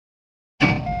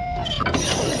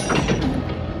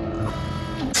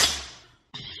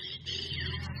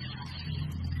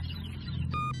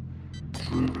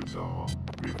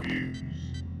Reviews.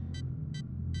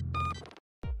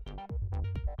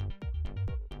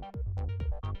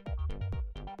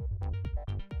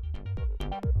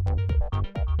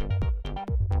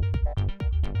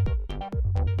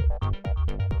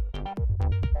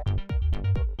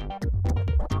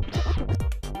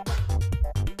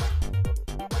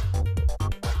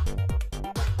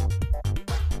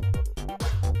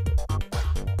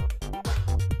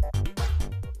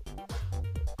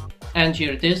 And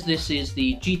here it is. This is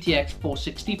the GTX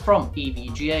 460 from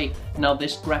EVGA. Now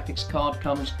this graphics card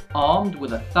comes armed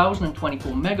with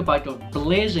 1024MB of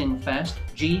blazing fast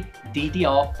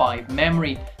GDDR5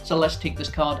 memory. So let's take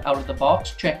this card out of the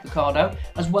box, check the card out,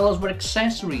 as well as what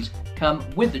accessories come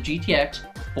with the GTX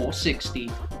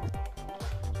 460.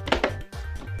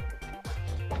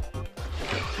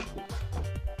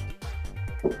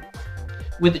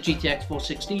 With the GTX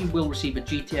 460, you will receive a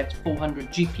GTX 400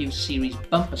 GPU series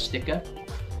bumper sticker,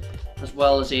 as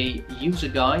well as a user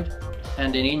guide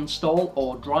and an install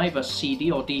or driver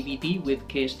CD or DVD with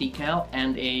case decal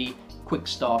and a quick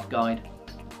start guide.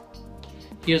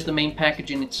 Here's the main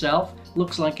packaging itself.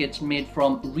 Looks like it's made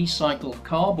from recycled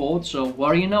cardboard, so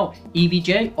what do you know?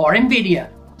 EVGA or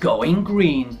NVIDIA going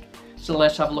green. So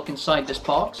let's have a look inside this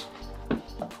box.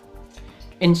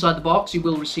 Inside the box you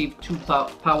will receive two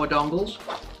power dongles.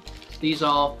 These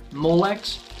are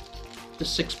Molex, the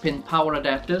 6-pin power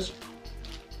adapters.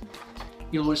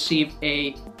 You'll receive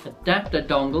a adapter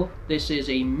dongle. This is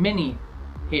a mini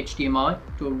HDMI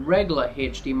to a regular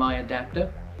HDMI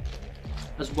adapter,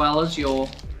 as well as your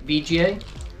VGA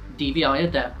DVI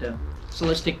adapter. So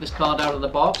let's take this card out of the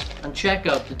box and check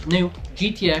out the new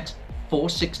GTX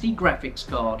 460 graphics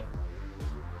card.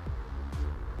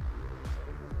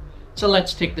 So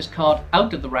let's take this card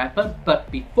out of the wrapper,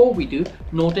 but before we do,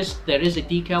 notice there is a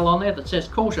decal on there that says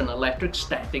caution electric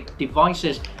static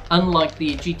devices. Unlike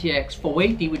the GTX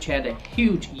 480, which had a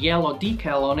huge yellow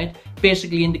decal on it,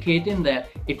 basically indicating that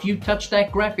if you touch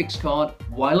that graphics card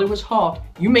while it was hot,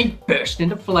 you may burst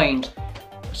into flames.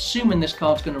 Assuming this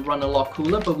card's going to run a lot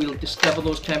cooler, but we'll discover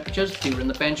those temperatures during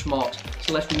the benchmarks.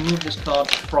 So let's remove this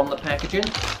card from the packaging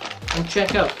and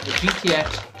check out the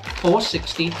GTX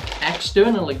 460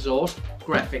 external exhaust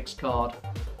graphics card.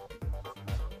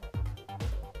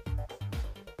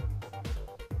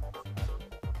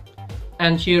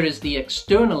 And here is the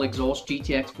external exhaust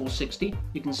GTX 460.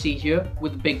 You can see here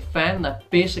with a big fan that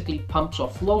basically pumps or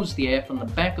flows the air from the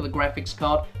back of the graphics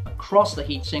card across the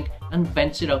heatsink and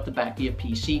vents it out the back of your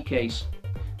PC case.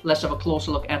 Let's have a closer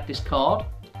look at this card.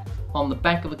 On the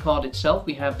back of the card itself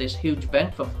we have this huge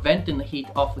vent for venting the heat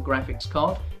off the graphics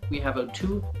card. We have our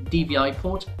two DVI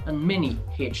ports and mini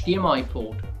HDMI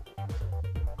port.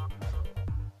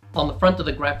 On the front of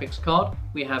the graphics card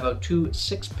we have our two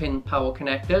 6-pin power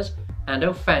connectors and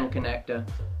our fan connector.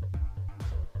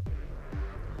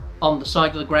 On the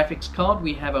side of the graphics card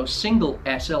we have our single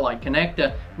SLI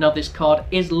connector. Now this card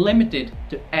is limited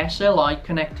to SLI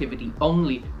connectivity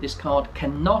only. This card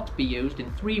cannot be used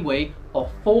in 3-way or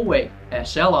 4-way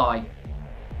SLI.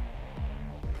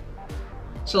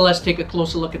 So let's take a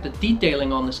closer look at the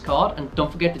detailing on this card, and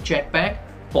don't forget to check back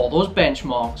for those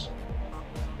benchmarks.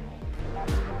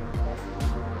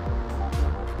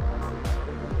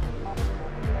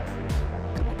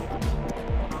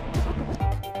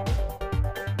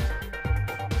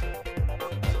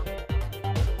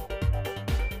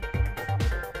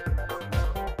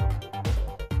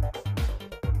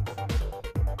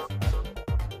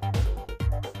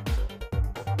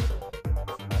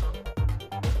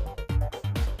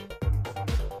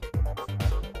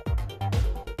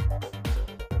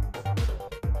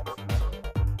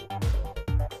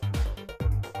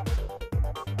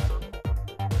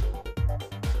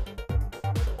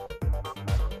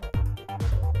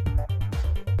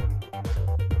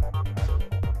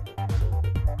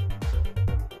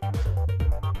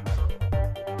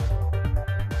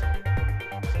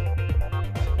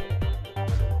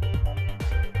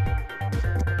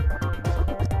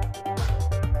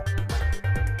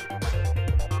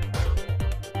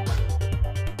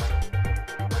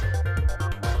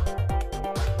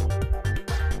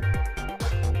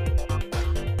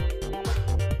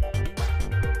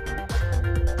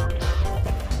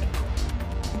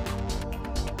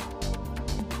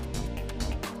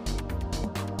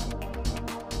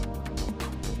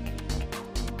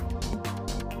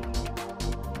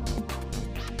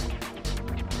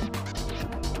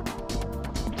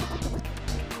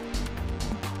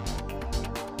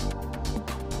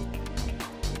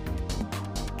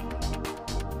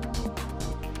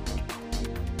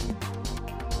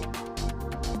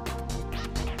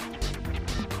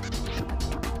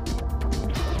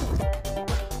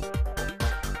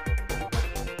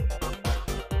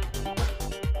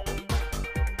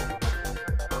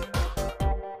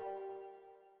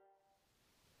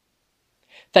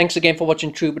 Thanks again for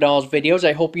watching Trouboudar's videos.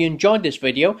 I hope you enjoyed this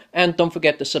video, and don't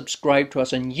forget to subscribe to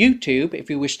us on YouTube if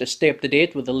you wish to stay up to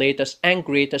date with the latest and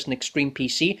greatest in extreme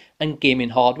PC and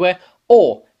gaming hardware,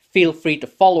 or feel free to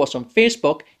follow us on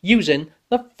Facebook using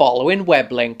the following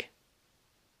web link.